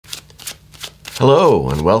Hello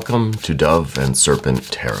and welcome to Dove and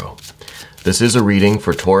Serpent Tarot. This is a reading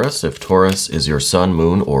for Taurus. If Taurus is your sun,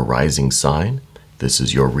 moon, or rising sign, this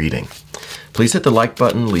is your reading. Please hit the like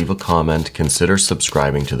button, leave a comment, consider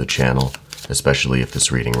subscribing to the channel, especially if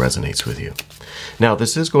this reading resonates with you. Now,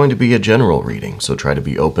 this is going to be a general reading, so try to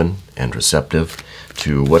be open and receptive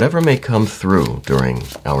to whatever may come through during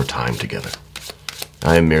our time together.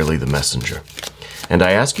 I am merely the messenger. And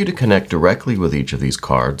I ask you to connect directly with each of these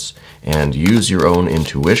cards and use your own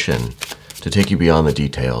intuition to take you beyond the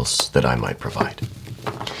details that I might provide.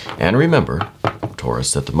 And remember,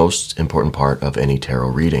 Taurus, that the most important part of any tarot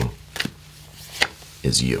reading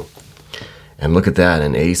is you. And look at that,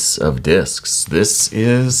 an Ace of Discs. This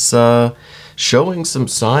is showing some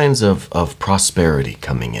signs of prosperity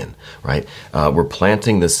coming in, right? We're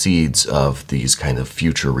planting the seeds of these kind of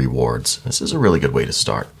future rewards. This is a really good way to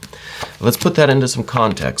start. Let's put that into some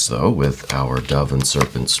context, though, with our Dove and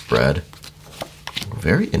Serpent spread.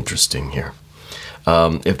 Very interesting here.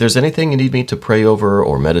 If there's anything you need me to pray over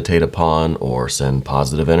or meditate upon or send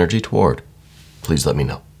positive energy toward, please let me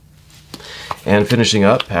know. And finishing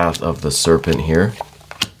up, Path of the Serpent here.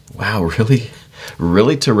 Wow,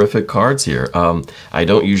 really terrific cards here. I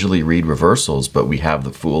don't usually read reversals, but we have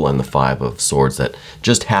the Fool and the Five of Swords that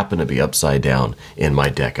just happen to be upside down in my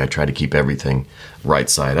deck. I try to keep everything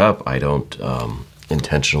right side up. I don't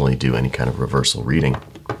intentionally do any kind of reversal reading.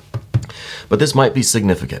 But this might be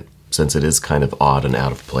significant since it is kind of odd and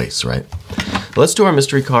out of place, right? Let's do our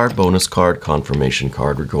mystery card, bonus card, confirmation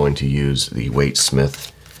card. We're going to use the Waite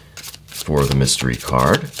Smith for the mystery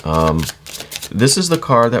card. This is the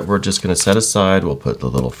card that we're just going to set aside. We'll put the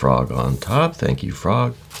little frog on top. Thank you,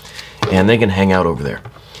 frog. And they can hang out over there.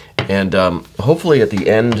 And hopefully at the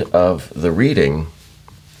end of the reading,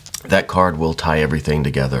 that card will tie everything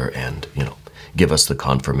together and, give us the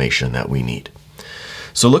confirmation that we need.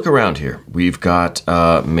 So look around here. We've got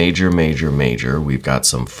major. We've got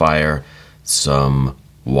some fire, some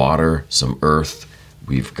water, some earth.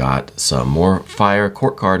 We've got some more fire,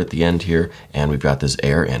 court card at the end here, and we've got this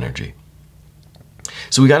air energy.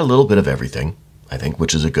 So we got a little bit of everything, I think,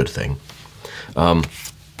 which is a good thing.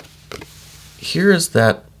 Here is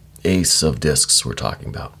that Ace of Discs we're talking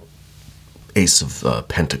about. Ace of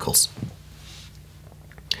Pentacles.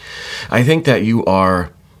 I think that you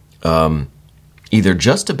are either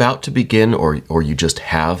just about to begin or you just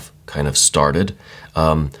have kind of started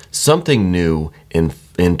something new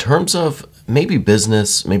in terms of maybe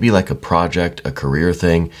business, maybe like a project, a career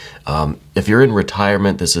thing. If you're in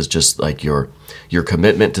retirement, this is just like your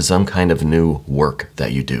commitment to some kind of new work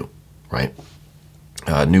that you do, right?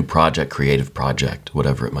 New project, creative project,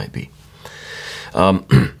 whatever it might be.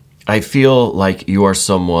 I feel like you are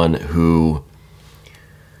someone who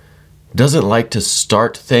doesn't like to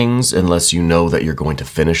start things unless you know that you're going to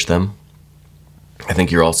finish them. I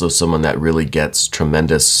think you're also someone that really gets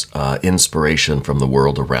tremendous inspiration from the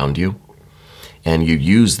world around you. And you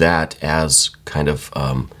use that as kind of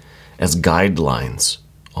as guidelines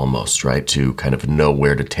almost, right? To kind of know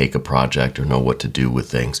where to take a project or know what to do with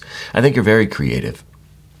things. I think you're very creative.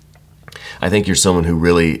 I think you're someone who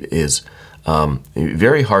really is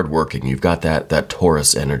very hardworking. You've got that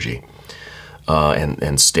Taurus energy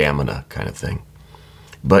and stamina kind of thing.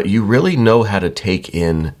 But you really know how to take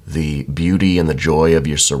in the beauty and the joy of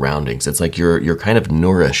your surroundings. It's like you're kind of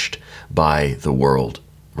nourished by the world,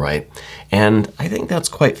 right? And I think that's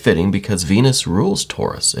quite fitting because Venus rules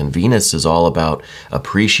Taurus, and Venus is all about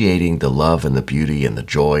appreciating the love and the beauty and the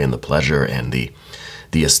joy and the pleasure and the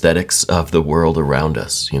aesthetics of the world around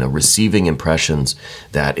us, receiving impressions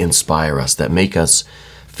that inspire us, that make us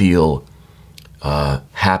feel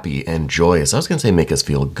happy and joyous. I was going to say make us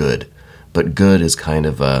feel good, but good is kind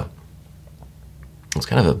of a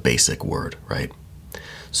basic word, right?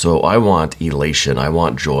 So I want elation, I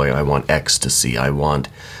want joy, I want ecstasy, I want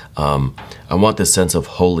this sense of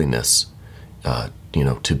holiness,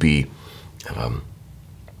 to be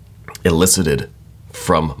elicited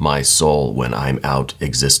from my soul when I'm out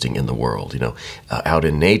existing in the world. Out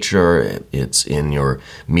in nature, it's in your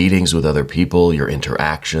meetings with other people, your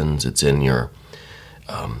interactions, it's in your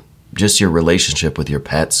just your relationship with your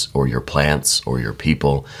pets or your plants or your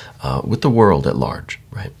people, with the world at large,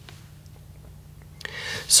 right?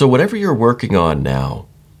 So whatever you're working on now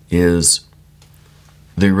is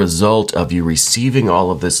the result of you receiving all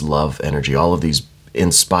of this love energy, all of these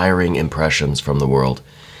inspiring impressions from the world,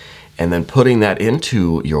 and then putting that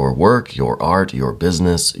into your work, your art, your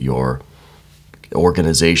business, your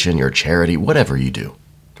organization, your charity, whatever you do,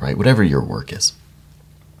 right? Whatever your work is.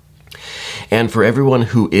 And for everyone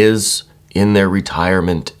who is in their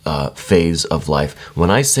retirement phase of life. When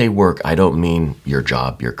I say work, I don't mean your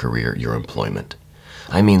job, your career, your employment.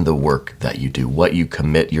 I mean the work that you do, what you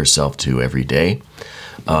commit yourself to every day,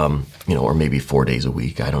 or maybe 4 days a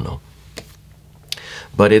week, I don't know.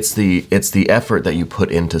 But it's the effort that you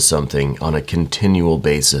put into something on a continual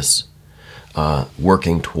basis,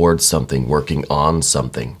 working towards something, working on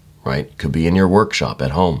something, right? Could be in your workshop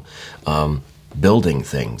at home, building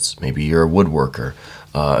things. Maybe you're a woodworker,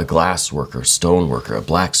 a glass worker, stone worker, a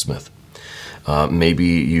blacksmith. Maybe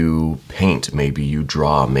you paint, maybe you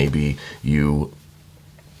draw, maybe you,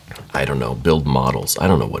 I don't know, build models. I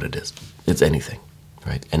don't know what it is. It's anything,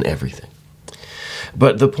 right? And everything.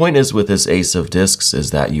 But the point is with this Ace of Discs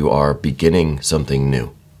is that you are beginning something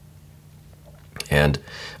new. And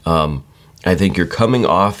I think you're coming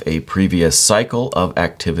off a previous cycle of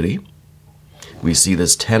activity. We see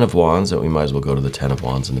this Ten of Wands, and we might as well go to the Ten of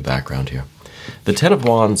Wands in the background here. The Ten of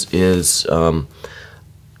Wands is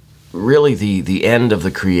really the end of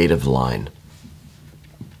the creative line.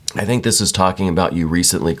 I think this is talking about you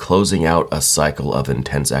recently closing out a cycle of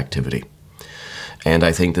intense activity. And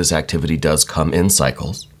I think this activity does come in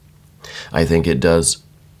cycles. I think it does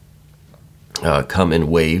come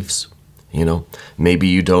in waves. Maybe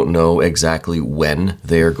you don't know exactly when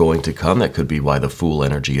they're going to come. That could be why the Fool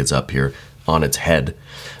energy is up here on its head.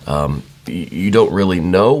 You don't really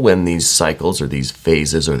know when these cycles or these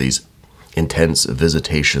phases or these intense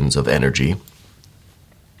visitations of energy,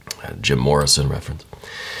 Jim Morrison reference,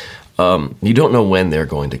 you don't know when they're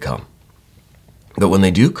going to come. But when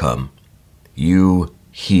they do come, you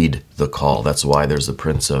heed the call. That's why there's the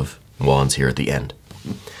Prince of Wands here at the end.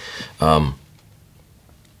 And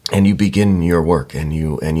you begin your work, and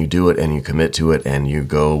you do it, and you commit to it, and you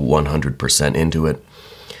go 100% into it.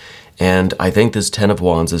 And I think this Ten of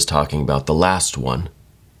Wands is talking about the last one,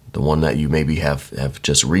 the one that you maybe have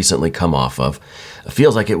just recently come off of. It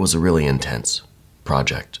feels like it was a really intense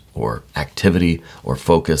project, or activity, or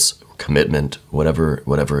focus, or commitment, whatever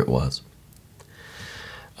it was.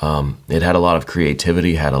 It had a lot of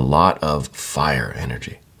creativity, had a lot of fire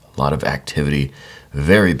energy, a lot of activity,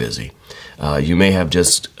 very busy. You may have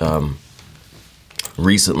just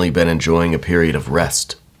recently been enjoying a period of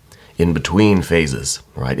rest in between phases,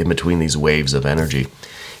 right? In between these waves of energy.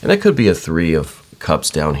 And that could be a Three of Cups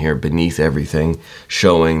down here beneath everything,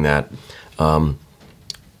 showing that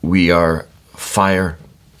we are fire,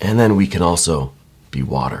 and then we can also be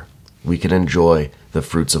water. We can enjoy the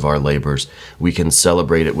fruits of our labors. We can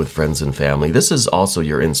celebrate it with friends and family. This is also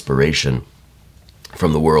your inspiration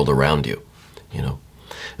from the world around you,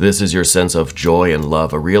 This is your sense of joy and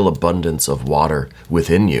love, a real abundance of water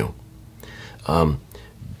within you.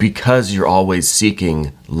 Because you're always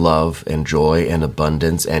seeking love and joy and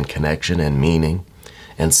abundance and connection and meaning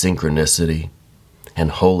and synchronicity and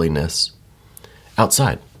holiness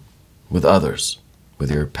outside with others, with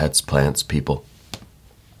your pets, plants, people.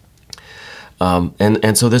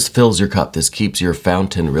 And so this fills your cup. This keeps your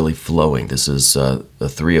fountain really flowing. This is a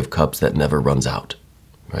Three of Cups that never runs out,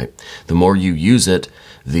 right? The more you use it,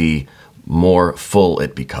 the more full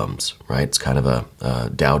it becomes, right? It's kind of a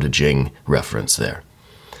Tao Te Ching reference there.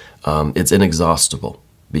 It's inexhaustible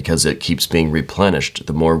because it keeps being replenished.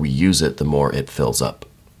 The more we use it, the more it fills up,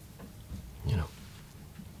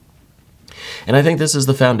 And I think this is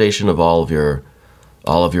the foundation of all of your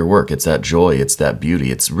work. It's that joy, it's that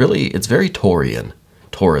beauty. It's very Taurusian,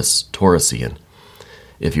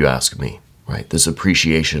 if you ask me, right? This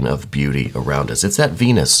appreciation of beauty around us. It's that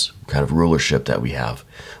Venus kind of rulership that we have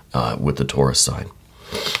with the Taurus sign.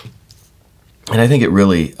 And I think it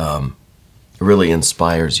really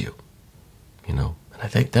inspires you, And I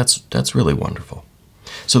think that's really wonderful.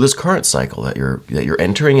 So this current cycle that you're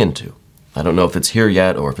entering into, I don't know if it's here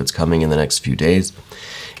yet or if it's coming in the next few days.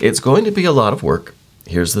 It's going to be a lot of work.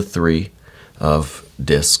 Here's the Three of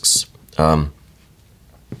Discs. I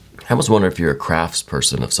almost wonder if you're a crafts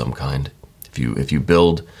person of some kind. If you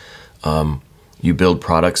build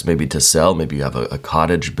products maybe to sell. Maybe you have a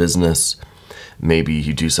cottage business. Maybe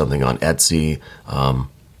you do something on Etsy.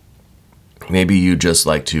 Maybe you just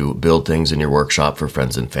like to build things in your workshop for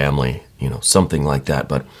friends and family. Something like that.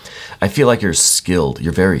 But I feel like you're skilled.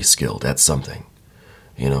 You're very skilled at something.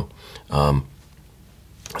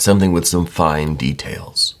 Something with some fine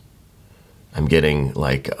details. I'm getting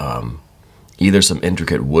like either some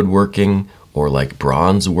intricate woodworking or like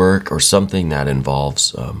bronze work or something that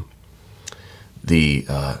involves the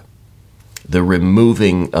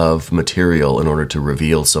removing of material in order to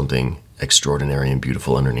reveal something extraordinary and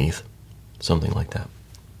beautiful underneath. Something like that.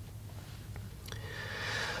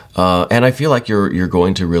 And I feel like you're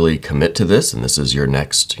going to really commit to this, and this is your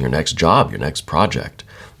next job, your next project.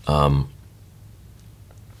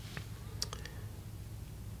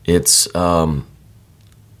 it's a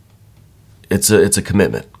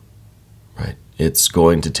commitment, right? It's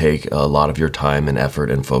going to take a lot of your time and effort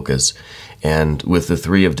and focus. And with the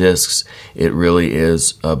Three of Discs, it really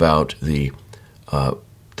is about the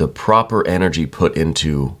proper energy put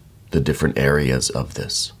into the different areas of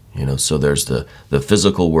this. You know, so there's the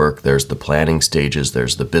physical work, there's the planning stages,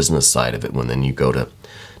 there's the business side of it when then you go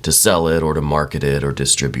to sell it or to market it or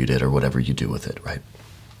distribute it or whatever you do with it, right?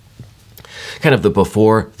 Kind of the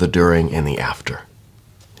before, the during, and the after,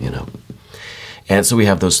 you know. And so we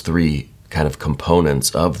have those three kind of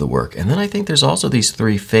components of the work. And then I think there's also these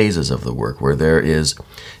three phases of the work where there is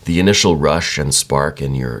the initial rush and spark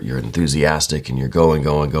and you're enthusiastic and you're going.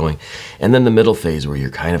 And then the middle phase where you're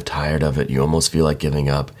kind of tired of it. You almost feel like giving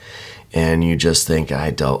up and you just think,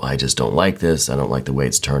 I just don't like this. I don't like the way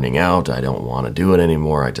it's turning out. I don't want to do it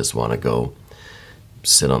anymore. I just want to go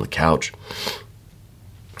sit on the couch.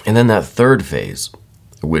 And then that third phase,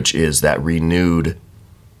 which is that renewed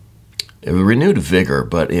vigor,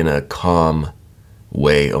 but in a calm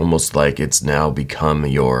way, almost like it's now become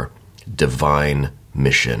your divine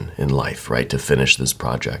mission in life, right? To finish this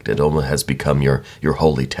project. It almost has become your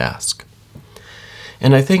holy task.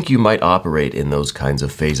 And I think you might operate in those kinds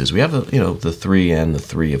of phases. We have, the 3 and the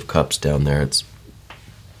 3 of Cups down there. It's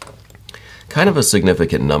kind of a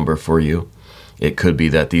significant number for you. It could be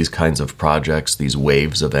that these kinds of projects, these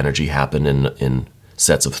waves of energy happen in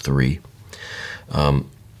sets of 3.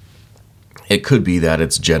 It could be that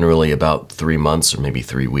it's generally about 3 months or maybe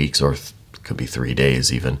 3 weeks, or it could be 3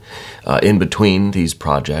 days even, in between these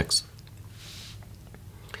projects.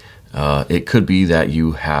 It could be that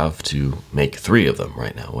you have to make 3 of them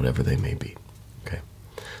right now, whatever they may be. Okay,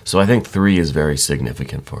 so I think 3 is very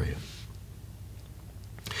significant for you.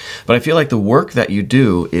 But I feel like the work that you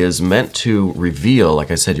do is meant to reveal,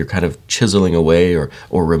 like I said, you're kind of chiseling away or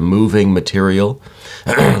removing material,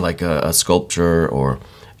 like a sculpture or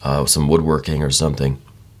some woodworking or something,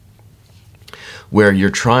 where you're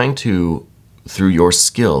trying to, through your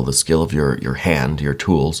skill, the skill of your hand, your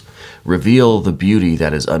tools, reveal the beauty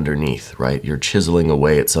that is underneath, right? You're chiseling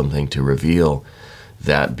away at something to reveal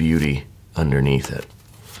that beauty underneath it.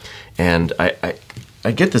 And I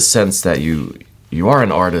get the sense that you are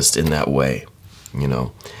an artist in that way, you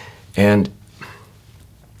know, and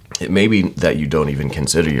it may be that you don't even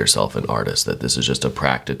consider yourself an artist, that this is just a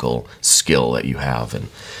practical skill that you have,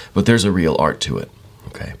 but there's a real art to it,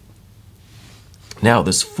 okay? Now,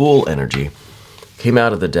 this Fool energy came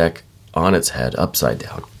out of the deck on its head, upside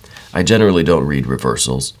down. I generally don't read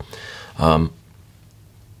reversals.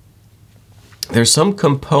 There's some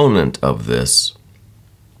component of this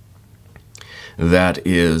that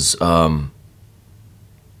is a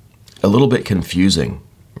little bit confusing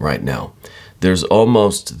right now. There's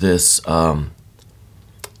almost this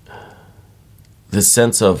this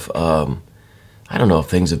sense of I don't know if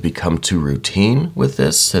things have become too routine with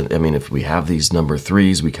this. I mean, if we have these number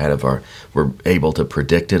 3s, we kind of we're able to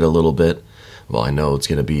predict it a little bit. Well, I know it's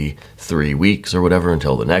going to be 3 weeks or whatever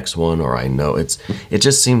until the next one, or I know it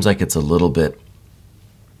just seems like it's a little bit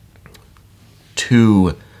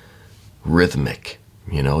too rhythmic.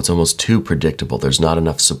 You know, it's almost too predictable. There's not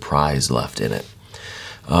enough surprise left in it.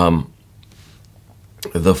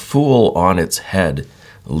 The Fool on its head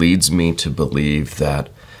leads me to believe that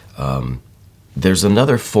there's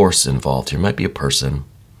another force involved here. It might be a person,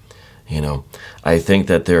 you know. I think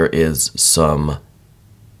that there is some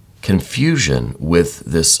confusion with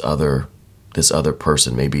this other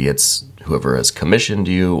person. Maybe it's whoever has commissioned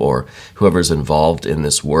you or whoever's involved in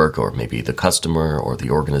this work, or maybe the customer or the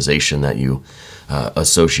organization that you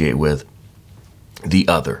associate with. The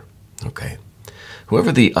other, okay?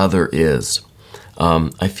 Whoever the other is,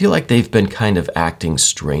 I feel like they've been kind of acting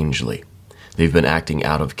strangely. They've been acting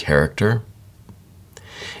out of character.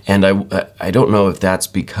 And I don't know if that's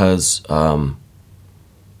because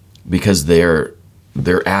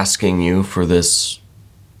they're asking you for this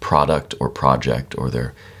product or project, or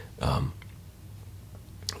they're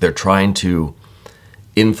trying to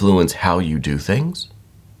influence how you do things.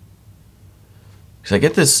 Because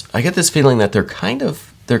I get this feeling that they're kind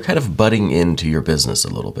of butting into your business a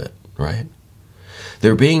little bit, right?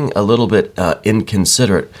 They're being a little bit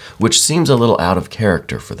inconsiderate, which seems a little out of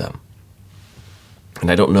character for them. And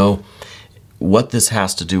I don't know what this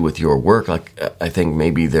has to do with your work. Like, I think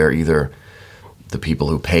maybe they're either the people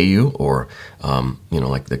who pay you, or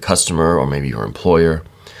like the customer, or maybe your employer,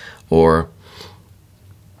 or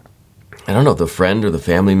I don't know, the friend or the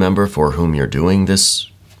family member for whom you're doing this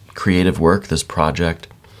creative work, this project.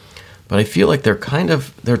 But I feel like they're trying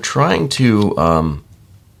to,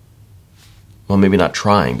 well, maybe not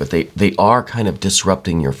trying, but they are kind of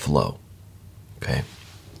disrupting your flow, okay?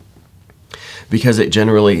 because it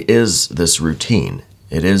generally is this routine.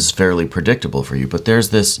 It is fairly predictable for you, but there's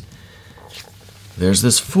this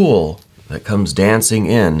Fool that comes dancing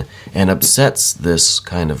in and upsets this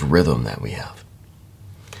kind of rhythm that we have.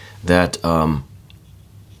 That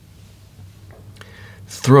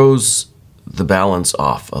throws the balance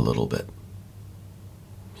off a little bit.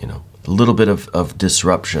 You know, a little bit of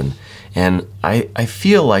disruption. And I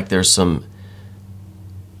feel like there's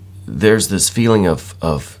this feeling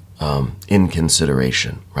of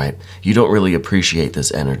inconsideration, right? You don't really appreciate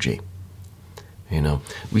this energy. You know,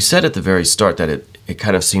 we said at the very start that it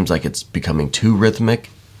kind of seems like it's becoming too rhythmic,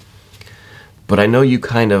 but I know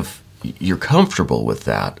you're comfortable with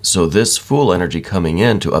that. So this Fool energy coming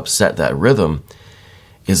in to upset that rhythm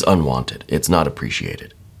is unwanted. It's not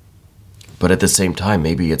appreciated. But at the same time,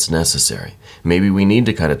 maybe it's necessary. Maybe we need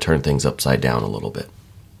to kind of turn things upside down a little bit.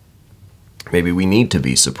 Maybe we need to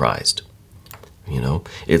be surprised. You know,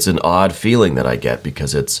 it's an odd feeling that I get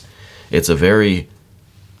because it's a very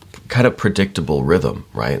kind of predictable rhythm,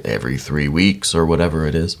 right? Every 3 weeks or whatever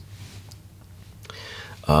it is.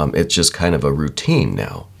 It's just kind of a routine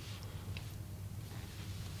now.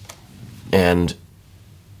 And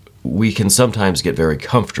we can sometimes get very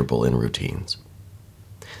comfortable in routines.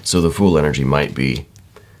 So the Fool energy might be,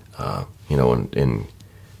 you know, in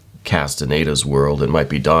Castaneda's world, it might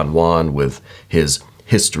be Don Juan with his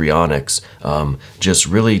histrionics, just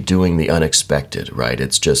really doing the unexpected, right?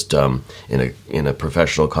 It's just in a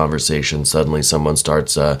professional conversation, suddenly someone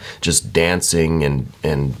starts just dancing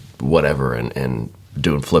and whatever and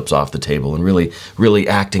doing flips off the table and really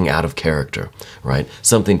acting out of character, right?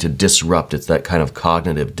 Something to disrupt. It's that kind of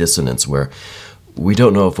cognitive dissonance where we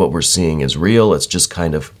don't know if what we're seeing is real. It's just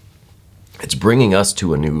kind of, it's bringing us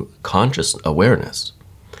to a new conscious awareness,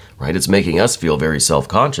 right? It's making us feel very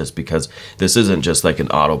self-conscious because this isn't just like an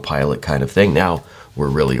autopilot kind of thing. Now we're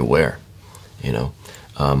really aware, you know,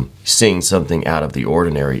 seeing something out of the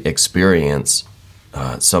ordinary, experience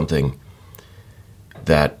something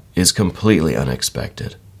that is completely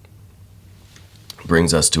unexpected,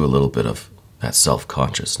 brings us to a little bit of that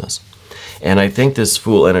self-consciousness. And I think this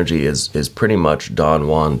Fool energy is pretty much Don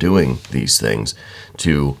Juan doing these things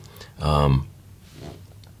to kind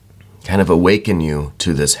of awaken you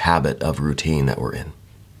to this habit of routine that we're in,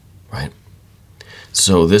 right?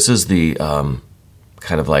 So this is the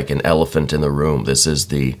kind of like an elephant in the room. This is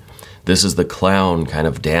the clown kind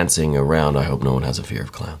of dancing around. I hope no one has a fear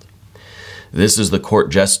of clowns. This is the court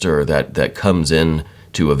jester that comes in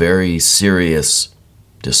to a very serious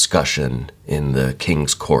discussion in the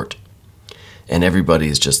king's court. And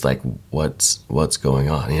everybody's just like, what's going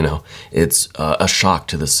on? You know, it's a shock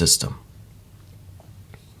to the system.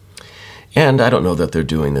 And I don't know that they're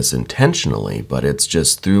doing this intentionally, but it's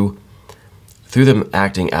just through them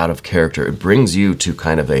acting out of character, it brings you to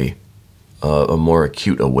kind of a more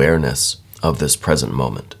acute awareness of this present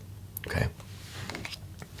moment. Okay.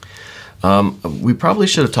 We probably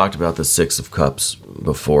should have talked about the Six of Cups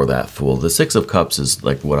before that Fool. The Six of Cups is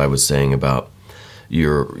like what I was saying about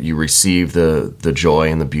you receive the joy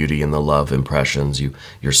and the beauty and the love impressions.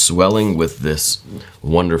 You're swelling with this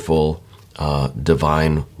wonderful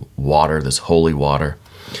divine water, this holy water,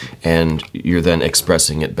 and you're then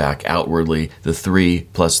expressing it back outwardly. The 3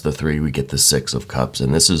 plus the 3, we get the Six of Cups,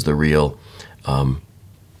 and this is the real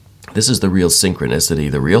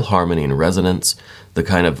synchronicity, the real harmony and resonance, the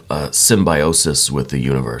kind of symbiosis with the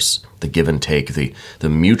universe, the give and take, the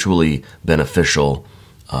mutually beneficial,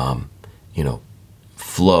 you know,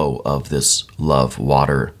 flow of this love,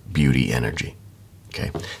 water, beauty energy.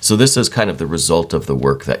 Okay, so this is kind of the result of the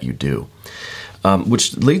work that you do,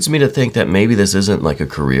 which leads me to think that maybe this isn't like a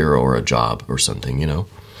career or a job or something, you know,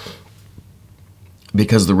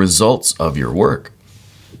 because the results of your work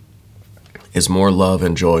is more love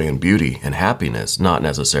and joy and beauty and happiness, not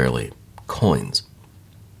necessarily coins,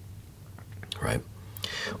 right?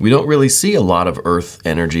 We don't really see a lot of earth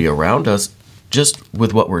energy around us. Just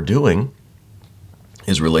with what we're doing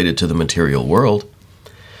is related to the material world.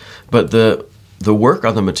 But the work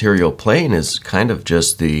on the material plane is kind of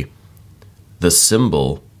just the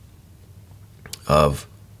symbol of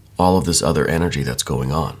all of this other energy that's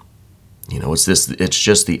going on. You know, it's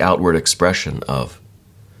just the outward expression of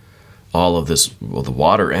all of this, well, the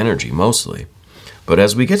water energy mostly. But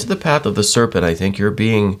as we get to the path of the serpent, I think you're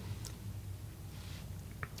being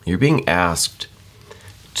asked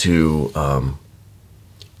to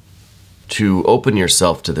open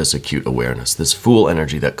yourself to this acute awareness. This Fool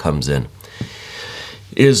energy that comes in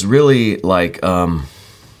is really like,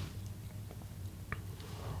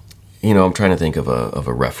 you know, I'm trying to think of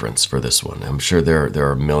a reference for this one. I'm sure there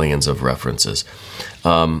are millions of references.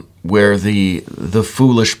 where the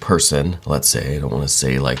foolish person, let's say, I don't want to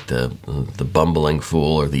say like the bumbling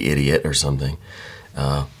fool or the idiot or something,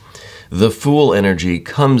 the fool energy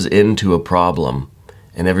comes into a problem,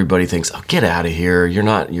 and everybody thinks, "Oh, get out of here! You're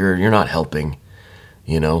not helping,"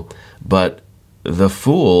 you know. But the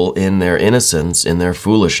fool, in their innocence, in their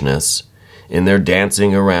foolishness, in their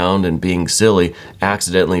dancing around and being silly,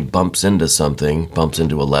 accidentally bumps into something, bumps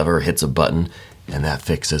into a lever, hits a button, and that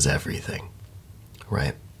fixes everything,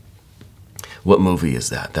 right? What movie is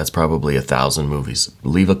that? That's probably 1,000 movies.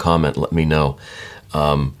 Leave a comment, let me know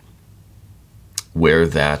where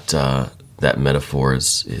that metaphor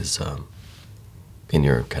is in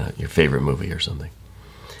your your favorite movie or something.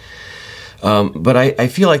 But I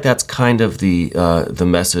feel like that's kind of the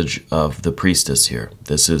message of the priestess here.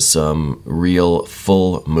 This is some real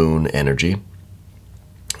full moon energy,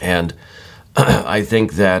 and I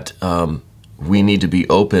think that we need to be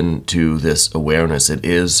open to this awareness. It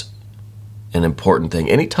is an important thing.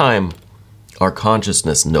 Anytime our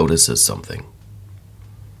consciousness notices something,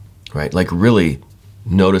 right? Like really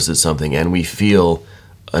notices something, and we feel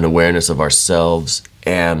an awareness of ourselves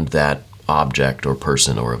and that object or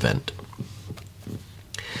person or event.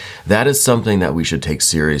 That is something that we should take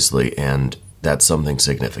seriously, and that's something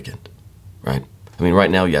significant, right? I mean,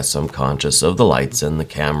 right now, yes, I'm conscious of the lights and the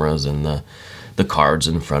cameras and the cards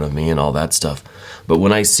in front of me and all that stuff. But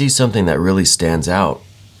when I see something that really stands out,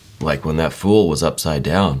 like when that fool was upside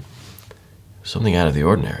down, something out of the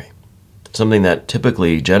ordinary. Something that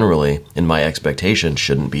typically, generally, in my expectation,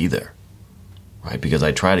 shouldn't be there, right? Because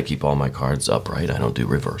I try to keep all my cards upright. I don't do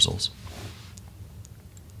reversals.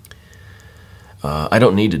 I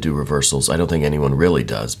don't need to do reversals. I don't think anyone really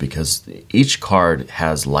does, because each card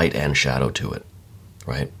has light and shadow to it,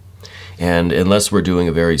 right? And unless we're doing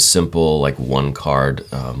a very simple, like one card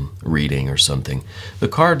reading or something, the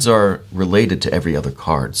cards are related to every other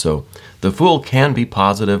card. So the Fool can be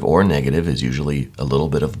positive or negative, is usually a little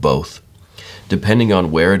bit of both, depending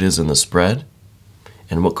on where it is in the spread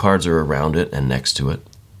and what cards are around it and next to it.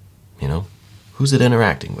 You know, who's it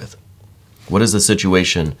interacting with? What is the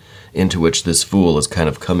situation into which this Fool is kind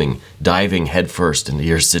of diving headfirst into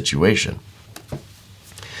your situation?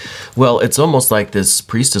 Well, it's almost like this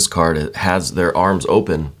Priestess card has their arms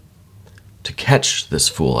open to catch this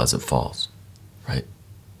Fool as it falls, right?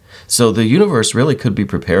 So the universe really could be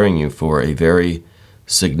preparing you for a very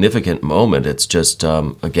significant moment. It's just,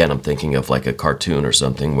 again, I'm thinking of like a cartoon or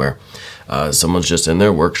something where someone's just in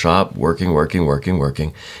their workshop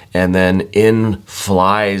working, and then in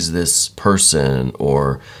flies this person,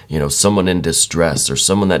 or, you know, someone in distress, or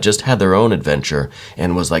someone that just had their own adventure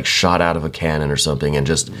and was like shot out of a cannon or something and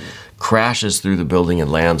just crashes through the building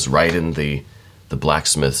and lands right in the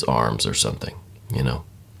blacksmith's arms or something, you know.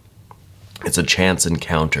 It's a chance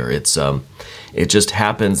encounter. It's it just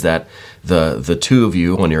happens that the two of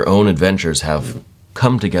you on your own adventures have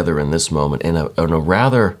come together in this moment in a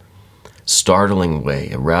rather startling way,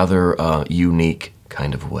 a rather unique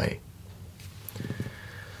kind of way.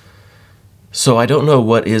 So I don't know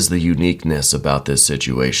what is the uniqueness about this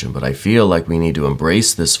situation, but I feel like we need to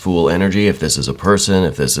embrace this Fool energy. If this is a person,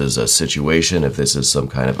 if this is a situation, if this is some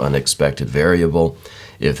kind of unexpected variable,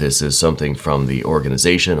 if this is something from the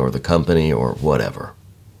organization or the company or whatever,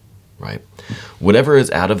 right? Whatever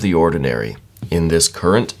is out of the ordinary in this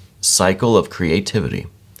current cycle of creativity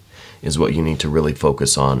is what you need to really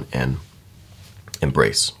focus on and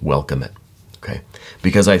embrace, welcome it, okay?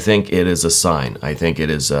 Because I think it is a sign. I think it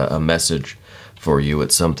is a message for you.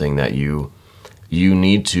 It's something that you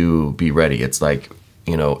need to be ready. It's like,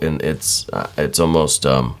 you know, and it's almost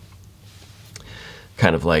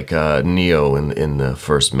kind of like Neo in the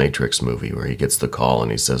first Matrix movie, where he gets the call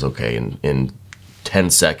and he says, okay, in 10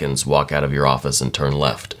 seconds, walk out of your office and turn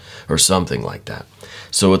left, or something like that.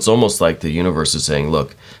 So it's almost like the universe is saying,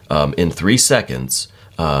 look, in 3 seconds,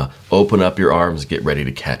 open up your arms, get ready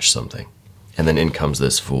to catch something. And then in comes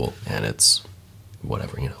this Fool, and it's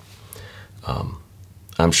whatever, you know.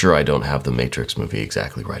 I'm sure I don't have the Matrix movie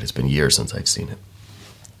exactly right. It's been years since I've seen it.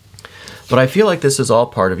 But I feel like this is all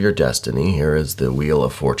part of your destiny. Here is the Wheel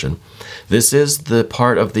of Fortune. This is the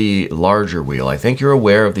part of the larger wheel. I think you're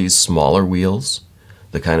aware of these smaller wheels,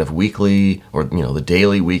 the kind of weekly, or, you know, the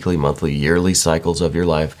daily, weekly, monthly, yearly cycles of your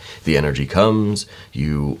life. The energy comes,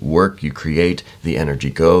 you work, you create, the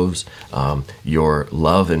energy goes. Your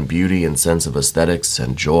love and beauty and sense of aesthetics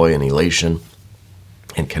and joy and elation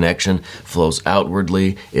and connection flows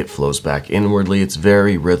outwardly. It flows back inwardly. It's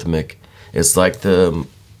very rhythmic. It's like the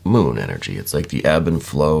moon energy. It's like the ebb and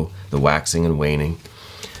flow, the waxing and waning.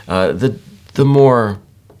 The more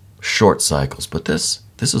short cycles, but this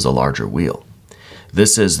is a larger wheel.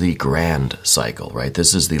 This is the grand cycle, right?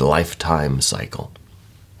 This is the lifetime cycle.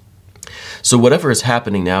 So whatever is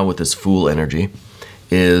happening now with this Fool energy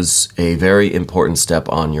is a very important step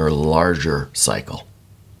on your larger cycle,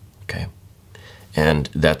 okay? And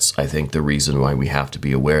that's, I think, the reason why we have to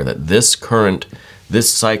be aware that this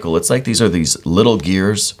cycle, it's like these are these little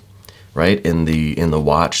gears, right? In the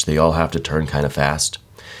watch, they all have to turn kind of fast.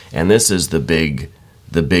 And this is the big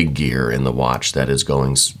gear in the watch that is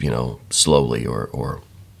going, you know, slowly or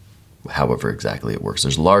however exactly it works.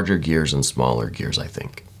 There's larger gears and smaller gears, I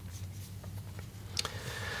think.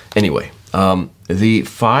 Anyway, the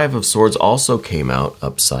Five of Swords also came out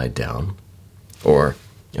upside down, or,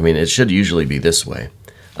 I mean, it should usually be this way.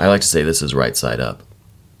 I like to say this is right side up,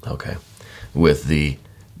 okay, with the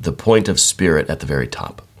point of spirit at the very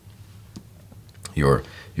top. Your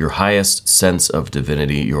highest sense of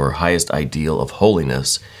divinity, your highest ideal of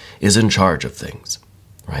holiness is in charge of things,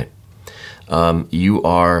 right? You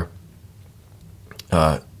are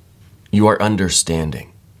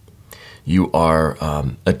understanding. You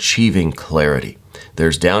are achieving clarity.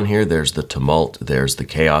 There's down here, there's the tumult, there's the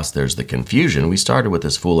chaos, there's the confusion. We started with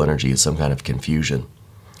this Fool energy as some kind of confusion,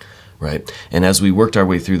 right? And as we worked our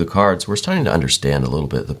way through the cards, we're starting to understand a little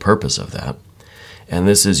bit the purpose of that. And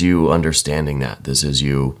this is you understanding that. This is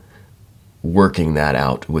you working that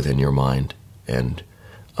out within your mind and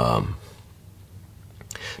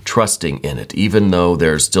trusting in it. Even though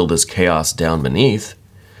there's still this chaos down beneath,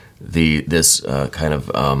 this kind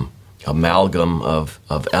of amalgam of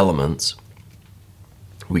elements,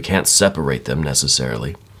 we can't separate them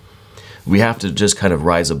necessarily. We have to just kind of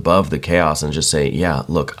rise above the chaos and just say, yeah,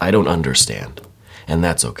 look, I don't understand, and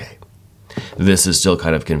that's okay. This is still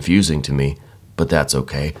kind of confusing to me, but that's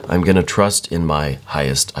okay. I'm going to trust in my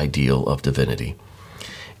highest ideal of divinity.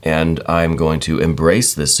 And I'm going to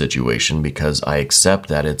embrace this situation because I accept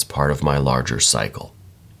that it's part of my larger cycle.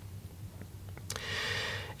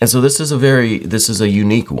 And so this is a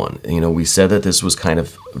unique one. You know, we said that this was kind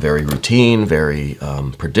of very routine, very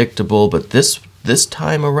predictable, but this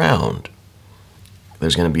time around,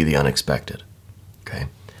 there's going to be the unexpected. Okay.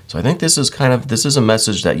 So I think this is a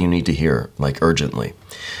message that you need to hear, like, urgently,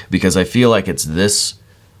 because I feel like it's this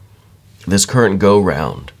current go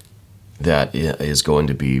round that is going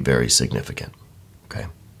to be very significant. Okay.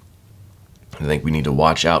 I think we need to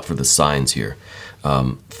watch out for the signs here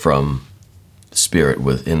from Spirit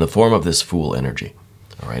in the form of this Fool energy.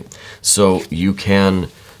 All right. So you can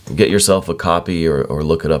get yourself a copy or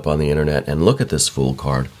look it up on the internet and look at this Fool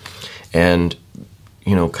card, and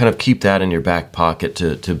you know, kind of keep that in your back pocket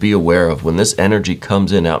to be aware of when this energy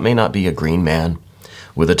comes in. Now, it may not be a green man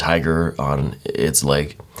with a tiger on its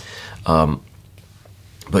leg, but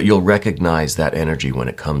you'll recognize that energy when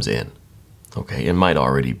it comes in. Okay, it might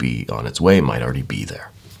already be on its way, might already be there.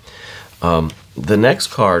 The next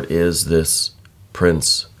card is this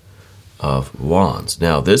Prince of Wands.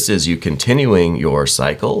 Now, this is you continuing your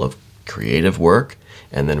cycle of creative work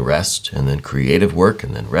and then rest, and then creative work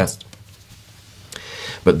and then rest.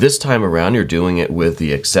 But this time around, you're doing it with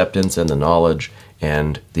the acceptance and the knowledge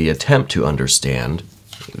and the attempt to understand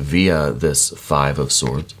via this Five of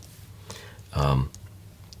Swords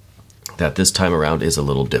that this time around is a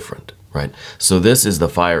little different, right? So this is the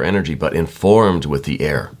fire energy, but informed with the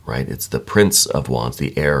air, right? It's the Prince of Wands,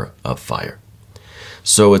 the air of fire.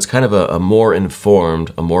 So it's kind of a more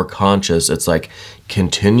informed, a more conscious, it's like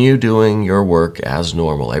continue doing your work as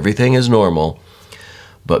normal. Everything is normal,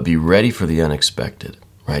 but be ready for the unexpected,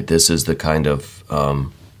 right? This is the kind of,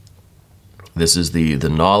 this is the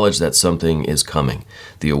knowledge that something is coming,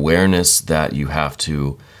 the awareness that you have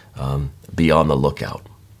to be on the lookout,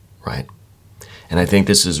 right? And I think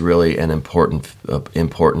this is really an important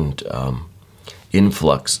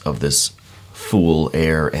influx of this Fool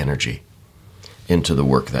air energy into the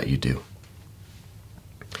work that you do.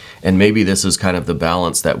 And maybe this is kind of the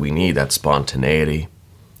balance that we need, that spontaneity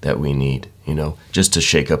that we need, you know, just to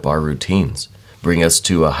shake up our routines, bring us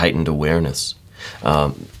to a heightened awareness.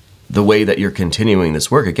 The way that you're continuing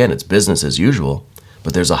this work, again, it's business as usual,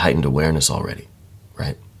 but there's a heightened awareness already,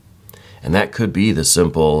 right? And that could be the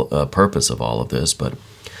simple purpose of all of this, but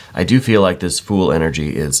I do feel like this Fool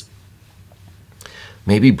energy is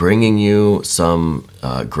maybe bringing you some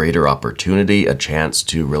greater opportunity, a chance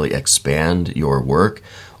to really expand your work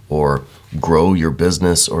or grow your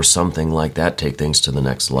business or something like that, take things to the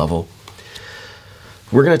next level.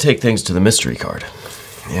 We're going to take things to the mystery card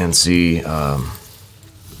and see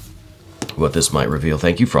what this might reveal.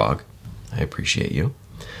 Thank you, Frog. I appreciate you.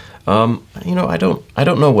 You know, I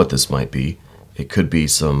don't know what this might be. It could be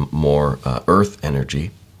some more earth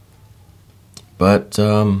energy, but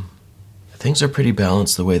things are pretty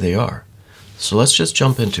balanced the way they are. So let's just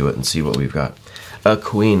jump into it and see what we've got. A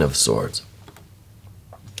Queen of Swords.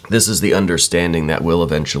 This is the understanding that will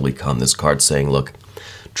eventually come. This card's saying, look,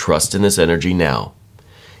 trust in this energy now.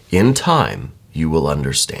 In time, you will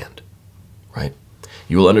understand, right?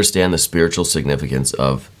 You will understand the spiritual significance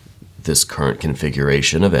of this current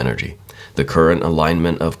configuration of energy. The current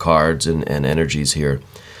alignment of cards and energies here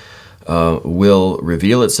will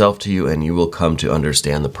reveal itself to you, and you will come to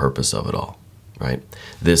understand the purpose of it all, right?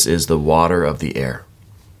 This is the water of the air.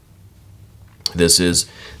 This is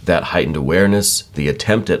that heightened awareness, the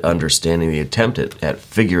attempt at understanding, the attempt at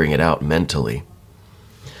figuring it out mentally.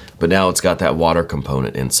 But now it's got that water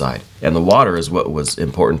component inside. And the water is what was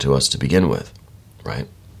important to us to begin with, right?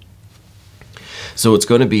 So it's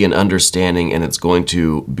going to be an understanding, and it's going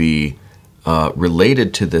to be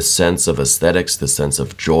related to this sense of aesthetics, the sense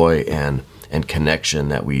of joy and connection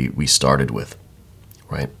that we started with,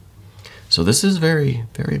 right? So this is very,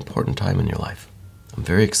 very important time in your life. I'm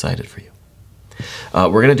very excited for you.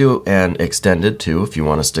 We're going to do an extended too. If you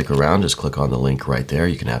want to stick around, just click on the link right there.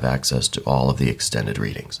 You can have access to all of the extended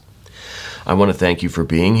readings. I want to thank you for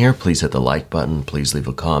being here. Please hit the like button. Please leave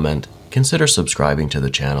a comment. Consider subscribing to the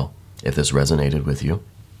channel if this resonated with you.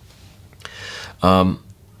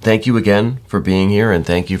 Thank you again for being here, and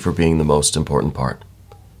thank you for being the most important part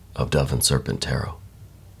of Dove and Serpent Tarot.